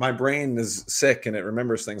game, my brain is sick and it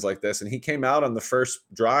remembers things like this. And he came out on the first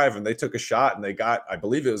drive and they took a shot and I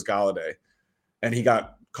believe it was Galladay, and he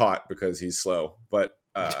got caught because he's slow. But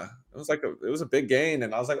it was a big gain.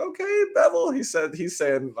 And I was like, okay, Bevel, he's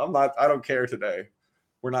saying, I don't care today.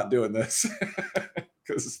 We're not doing this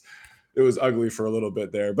because it was ugly for a little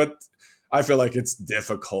bit there. But I feel like it's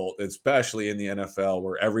difficult, especially in the NFL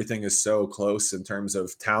where everything is so close in terms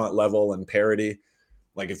of talent level and parity.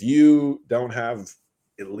 Like if you don't have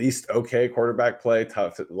at least okay quarterback play,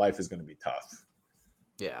 life is going to be tough.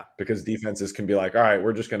 Yeah. Because defenses can be like, all right,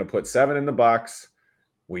 we're just going to put 7 in the box.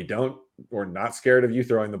 We're not scared of you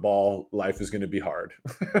throwing the ball. Life is going to be hard.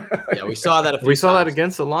 Yeah, we saw that. We saw that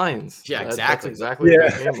against the Lions. Yeah, exactly. That's exactly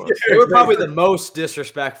what the game was. They were probably the most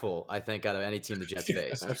disrespectful, I think, out of any team the Jets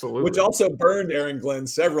faced. Absolutely. Which also burned Aaron Glenn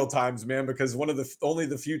several times, man, because only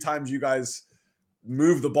the few times you guys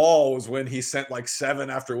moved the ball was when he sent like 7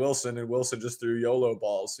 after Wilson, and Wilson just threw YOLO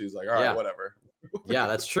balls. So he's like, all right, whatever. Yeah,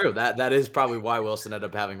 that's true. That is probably why Wilson ended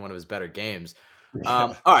up having one of his better games.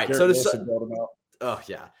 All right, oh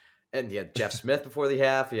yeah, and he had Jeff Smith before the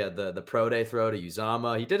half. He had the pro day throw to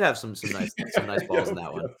Uzama. He did have some nice balls in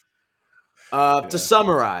that one. To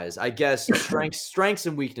summarize, I guess strengths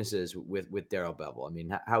and weaknesses with Darrell Bevell. I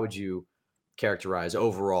mean, how would you characterize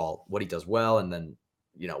overall what he does well, and then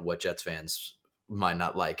what Jets fans might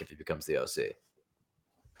not like if he becomes the OC?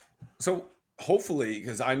 So hopefully,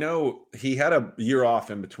 because I know he had a year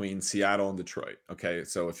off in between Seattle and Detroit. Okay,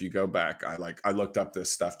 so if you go back, I looked up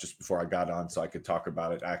this stuff just before I got on so I could talk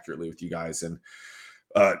about it accurately with you guys. And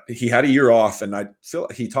he had a year off, and I feel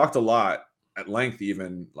he talked a lot at length.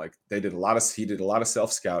 Even like he did a lot of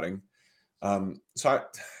self scouting. And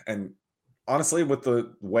honestly, with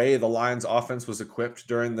the way the Lions offense was equipped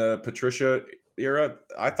during the Patricia era,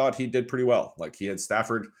 I thought he did pretty well. Like he had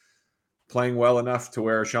Stafford playing well enough to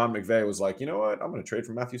where Sean McVay was like, you know what, I'm going to trade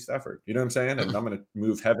for Matthew Stafford. You know what I'm saying? And I'm going to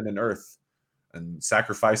move heaven and earth and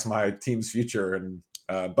sacrifice my team's future. And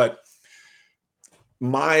but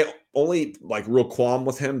my only like real qualm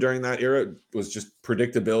with him during that era was just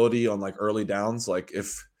predictability on like early downs. Like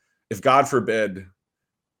if God forbid,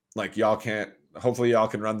 like hopefully y'all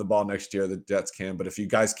can run the ball next year, the Jets can, but if you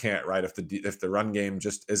guys can't, right, if the run game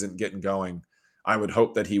just isn't getting going, I would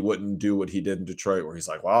hope that he wouldn't do what he did in Detroit, where he's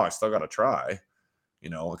like, wow, I still got to try,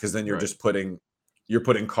 because then you're just putting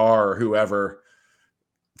Carr or whoever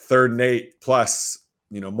 3rd and 8 plus,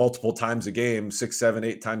 multiple times a game, 6, 7,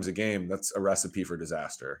 8 times a game. That's a recipe for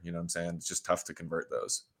disaster. You know what I'm saying? It's just tough to convert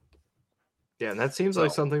those. Yeah. And that seems like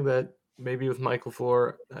something that maybe with Michael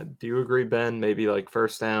Floor, do you agree, Ben? Maybe like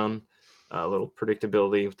first down, a little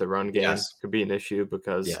predictability with the run game could be an issue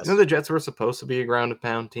because the Jets were supposed to be a ground and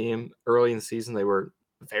pound team early in the season. They were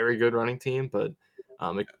a very good running team, but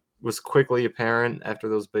it was quickly apparent after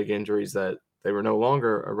those big injuries that they were no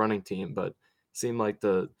longer a running team, but it seemed like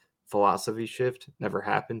the philosophy shift never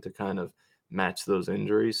happened to kind of match those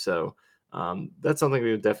injuries. So that's something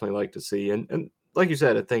we would definitely like to see. And like you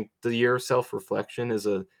said, I think the year of self-reflection is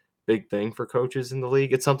a big thing for coaches in the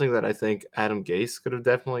league. It's something that I think Adam Gase could have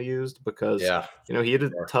definitely used because, he had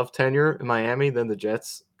a tough tenure in Miami. Then the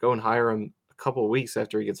Jets go and hire him a couple of weeks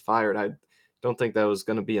after he gets fired. I don't think that was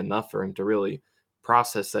going to be enough for him to really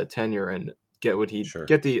process that tenure and get what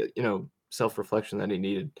get the, self-reflection that he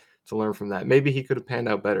needed to learn from that. Maybe he could have panned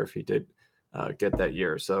out better if he did get that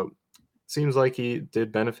year. So seems like he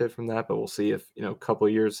did benefit from that, but we'll see if, a couple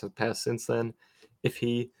of years have passed since then, if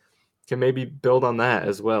he can maybe build on that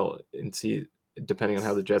as well and see, depending on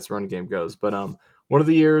how the Jets run game goes. But one of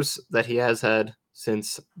the years that he has had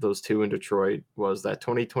since those 2 in Detroit was that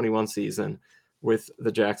 2021 season with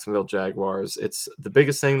the Jacksonville Jaguars. It's the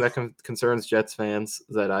biggest thing that concerns Jets fans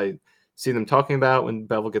that I see them talking about when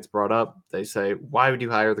Bevell gets brought up. They say, why would you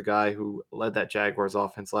hire the guy who led that Jaguars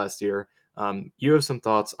offense last year? You have some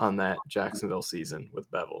thoughts on that Jacksonville season with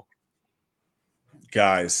Bevell?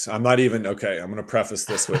 Guys, I'm not even okay. I'm going to preface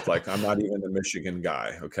this with I'm not even a Michigan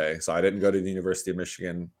guy. Okay. So I didn't go to the University of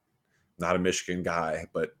Michigan, not a Michigan guy,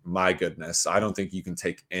 but my goodness, I don't think you can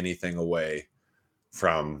take anything away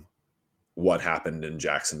from what happened in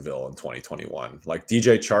Jacksonville in 2021. Like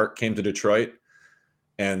DJ Chark came to Detroit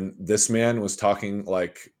and this man was talking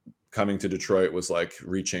like coming to Detroit was like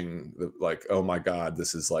reaching like, oh my God,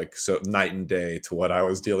 this is like so night and day to what I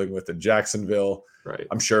was dealing with in Jacksonville. Right.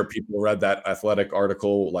 I'm sure people read that Athletic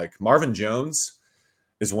article. Like Marvin Jones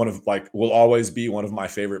is will always be one of my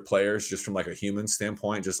favorite players, just from like a human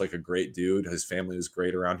standpoint, just like a great dude. His family is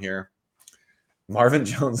great around here. Marvin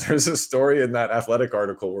Jones, there's a story in that Athletic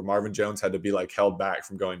article where Marvin Jones had to be like held back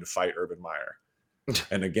from going to fight Urban Meyer.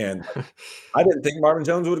 And again, I didn't think Marvin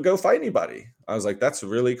Jones would go fight anybody. I was like, that's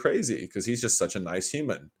really crazy because he's just such a nice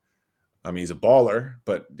human. I mean, he's a baller,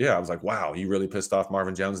 but yeah, I was like, wow, you really pissed off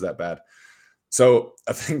Marvin Jones that bad. So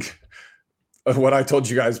I think what I told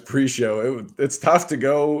you guys pre-show, it's tough to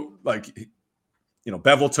go like,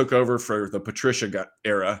 Bevell took over for the Patricia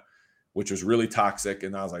era, which was really toxic.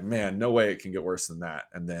 And I was like, man, no way it can get worse than that.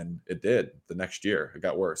 And then it did the next year. It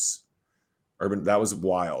got worse. Urban, that was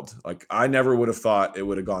wild. Like I never would have thought it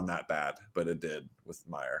would have gone that bad, but it did with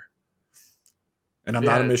Meyer. And I'm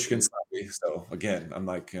not a Michigan snobby, so again, I'm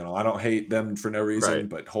like, I don't hate them for no reason,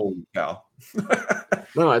 but holy cow.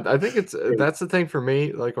 No, I think that's the thing for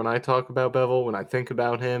me. Like when I talk about Bevell, when I think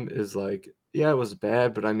about him, is like, yeah, it was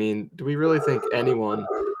bad, but I mean, do we really think anyone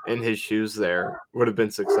in his shoes there would have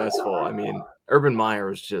been successful? I mean, Urban Meyer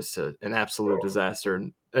was just an absolute disaster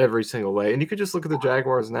in every single way, and you could just look at the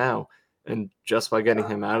Jaguars now. And just by getting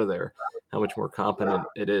him out of there, how much more competent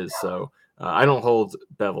it is. So I don't hold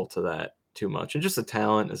Bevell to that too much. And just the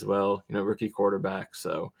talent as well, rookie quarterback.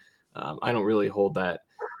 So I don't really hold that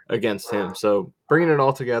against him. So bringing it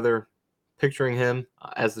all together, picturing him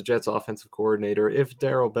as the Jets offensive coordinator, if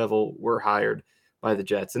Darrell Bevell were hired by the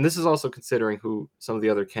Jets. And this is also considering who some of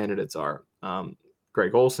the other candidates are.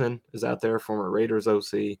 Greg Olsen is out there, former Raiders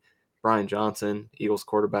OC, Brian Johnson, Eagles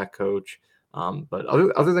quarterback coach. But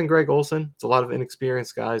other than Greg Olsen, it's a lot of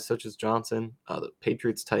inexperienced guys such as Johnson. The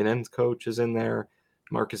Patriots tight ends coach is in there.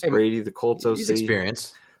 Marcus Brady, the Colts OC,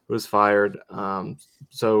 was fired.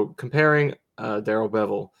 So comparing Darrell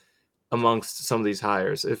Bevell amongst some of these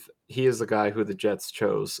hires, if he is the guy who the Jets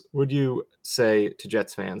chose, would you say to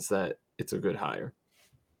Jets fans that it's a good hire?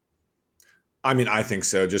 I mean, I think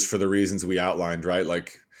so, just for the reasons we outlined, right?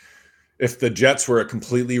 Like, if the Jets were a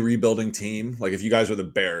completely rebuilding team, like if you guys were the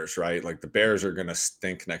Bears, right? Like the Bears are going to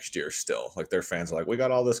stink next year still. Like their fans are like, we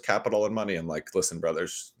got all this capital and money. I'm like, listen,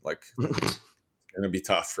 brothers, like it's going to be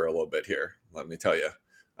tough for a little bit here. Let me tell you.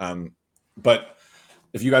 But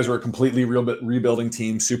if you guys were a completely rebuilding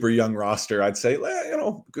team, super young roster, I'd say,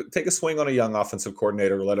 take a swing on a young offensive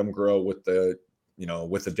coordinator, let him grow with the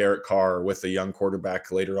Derek Carr or with the young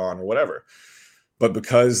quarterback later on or whatever. But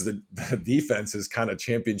because the defense is kind of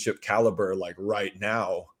championship caliber, like right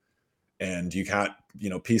now, and you got,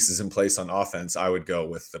 pieces in place on offense, I would go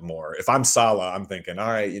with the more. If I'm Saleh, I'm thinking,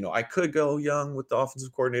 all right, I could go young with the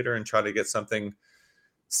offensive coordinator and try to get something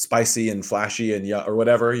spicy and flashy and or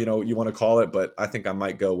whatever, you want to call it. But I think I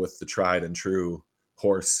might go with the tried and true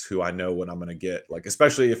horse who I know what I'm going to get. Like,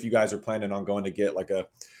 especially if you guys are planning on going to get like a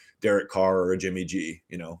Derek Carr or a Jimmy G,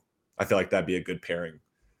 I feel like that'd be a good pairing.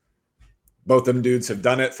 Both them dudes have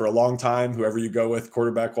done it for a long time, whoever you go with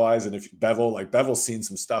quarterback wise. And if Bevell's seen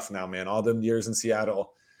some stuff now, man, all them years in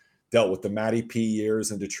Seattle, dealt with the Matty P years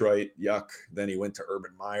in Detroit. Yuck. Then he went to Urban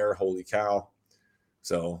Meyer. Holy cow.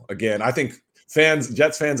 So again, I think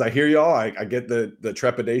Jets fans, I hear y'all. I get the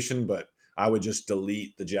trepidation, but I would just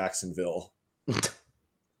delete the Jacksonville.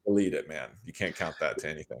 Delete it, man. You can't count that to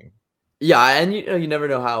anything. Yeah, and you never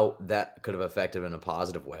know how that could have affected him in a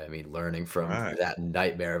positive way. I mean, learning from that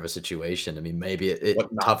nightmare of a situation. I mean, maybe it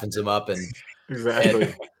toughens him up and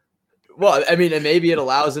exactly. And maybe it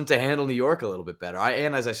allows him to handle New York a little bit better.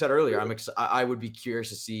 And as I said earlier, I would be curious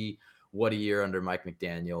to see what a year under Mike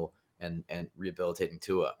McDaniel and rehabilitating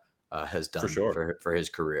Tua has done for his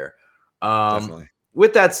career. Definitely.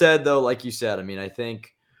 With that said, though, like you said, I mean, I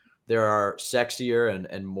think there are sexier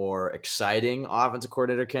and more exciting offensive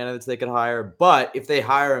coordinator candidates they could hire. But if they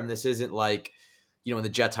hire him, this isn't like, when the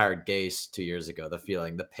Jets hired Gase 2 years ago,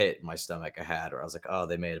 the pit in my stomach I had, where I was like, oh,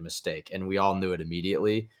 they made a mistake. And we all knew it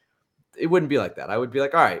immediately. It wouldn't be like that. I would be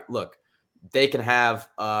like, all right, look, they can have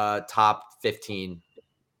top 15,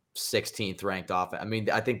 16th ranked offense. I mean,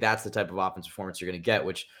 I think that's the type of offensive performance you're going to get,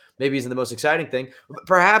 which maybe isn't the most exciting thing.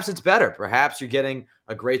 Perhaps it's better. Perhaps you're getting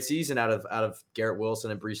a great season out of Garrett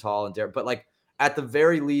Wilson and Breece Hall and Derek. But like at the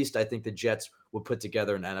very least, I think the Jets would put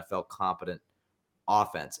together an NFL competent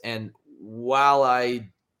offense. And while I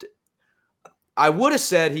would have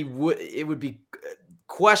said it would be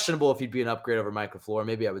questionable if he'd be an upgrade over Mike LaFleur.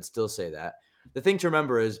 Maybe I would still say that. The thing to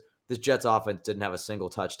remember is this Jets offense didn't have a single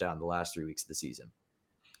touchdown the last 3 weeks of the season.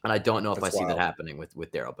 And I don't know if I see that happening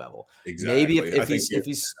with Darrell Bevell. Exactly. Maybe if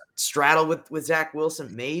he's straddled with Zach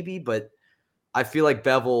Wilson, maybe, but I feel like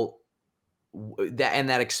Bevell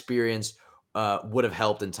that experience would have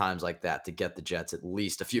helped in times like that to get the Jets at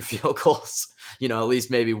least a few field goals, at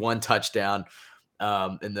least maybe one touchdown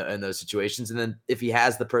in those situations. And then if he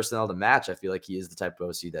has the personnel to match, I feel like he is the type of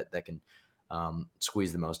OC that can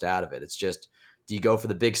squeeze the most out of it. It's just, do you go for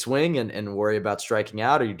the big swing and worry about striking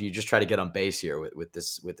out, or do you just try to get on base here with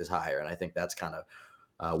this hire? And I think that's kind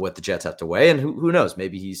of what the Jets have to weigh. And who knows?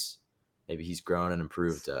 Maybe he's grown and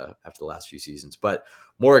improved after the last few seasons. But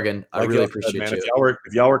Morgan, I really appreciate you.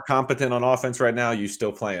 If y'all were competent on offense right now, you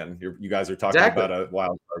still playing. You guys are talking about a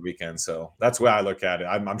wild card weekend, so that's the way I look at it.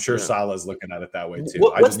 I'm sure Salah's looking at it that way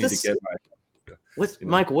too. I just need to get my.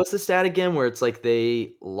 Michael, what's the stat again? Where it's like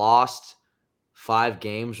they lost 5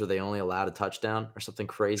 games where they only allowed a touchdown or something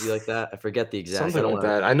crazy like that. I forget the exact. Something like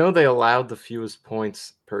that. I know they allowed the fewest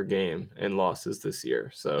points per game in losses this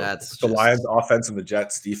year. So that's the Lions offense and the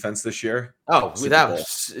Jets defense this year. Oh, without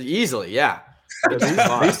easily, yeah.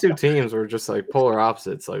 These two teams were just like polar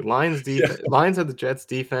opposites. Like Lions had the Jets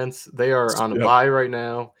defense. They are on a bye right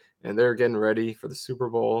now, and they're getting ready for the Super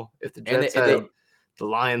Bowl. If the Jets had the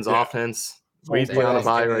Lions offense, we'd be on a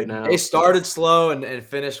bye right now. They started slow and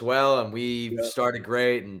finished well, and we started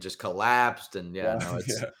great and just collapsed. And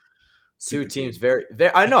it's two teams very.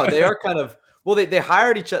 I know they are kind of they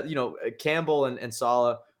hired each other. Campbell and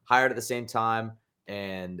Saleh hired at the same time,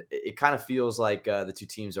 and it kind of feels like the two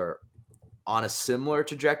teams are on a similar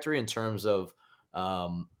trajectory in terms of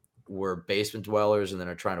we're basement dwellers and then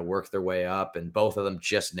are trying to work their way up, and both of them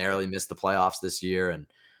just narrowly missed the playoffs this year. And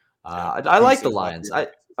I like the Lions.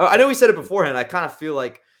 I know we said it beforehand. I kind of feel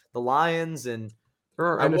like the Lions and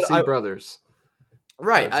NFC brothers.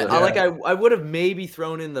 Right. I would have maybe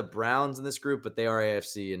thrown in the Browns in this group, but they are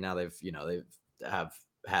AFC, and now they've have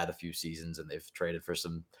had a few seasons and they've traded for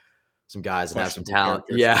some guys and have some talent.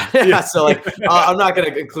 Yeah. So I'm not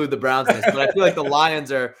going to include the Browns in this, but I feel like the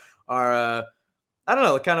Lions are I don't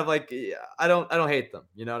know, kind of like I don't hate them.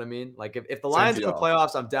 You know what I mean? Like if the Lions go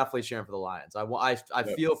playoffs, I'm definitely cheering for the Lions. I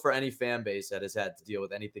feel for any fan base that has had to deal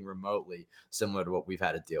with anything remotely similar to what we've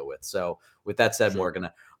had to deal with. So with that said, Morgan,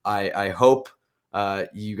 I hope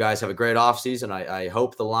you guys have a great offseason. I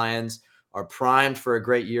hope the Lions are primed for a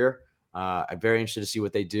great year. I'm very interested to see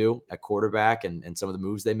what they do at quarterback and some of the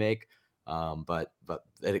moves they make. But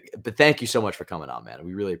thank you so much for coming on, man.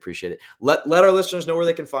 We really appreciate it. Let our listeners know where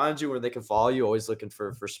they can find you, where they can follow you. Always looking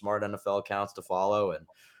for smart NFL accounts to follow. And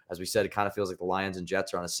as we said, it kind of feels like the Lions and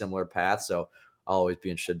Jets are on a similar path. So I'll always be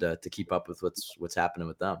interested to keep up with what's happening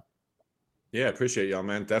with them. Yeah, appreciate y'all,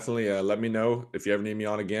 man. Definitely let me know if you ever need me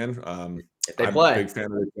on again. If they I'm play. a big fan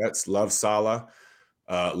of the Jets. Love Saleh.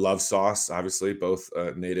 Love Sauce, obviously, both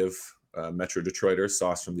native Metro Detroiters.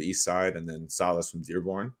 Sauce from the east side and then Saleh from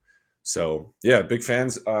Dearborn. So, yeah, big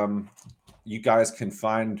fans. You guys can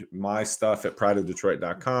find my stuff at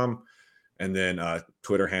prideofdetroit.com. And then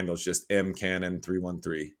Twitter handle is just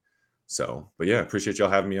mcannon313. So, but yeah, appreciate y'all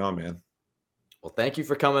having me on, man. Well, thank you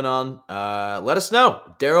for coming on. Let us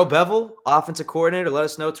know. Darrell Bevell, offensive coordinator. Let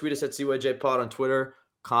us know. Tweet us at CYJPod on Twitter.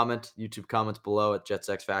 Comment, YouTube comments below at Jets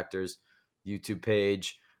X Factors YouTube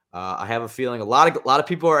page. I have a feeling a lot of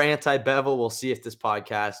people are anti-Bevell. We'll see if this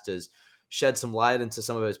podcast has shed some light into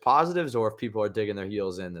some of his positives, or if people are digging their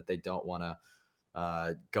heels in that they don't want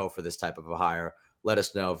to go for this type of a hire. Let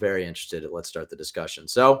us know. Very interested. Let's start the discussion.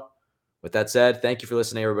 So with that said, thank you for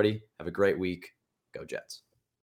listening, everybody. Have a great week. Go Jets.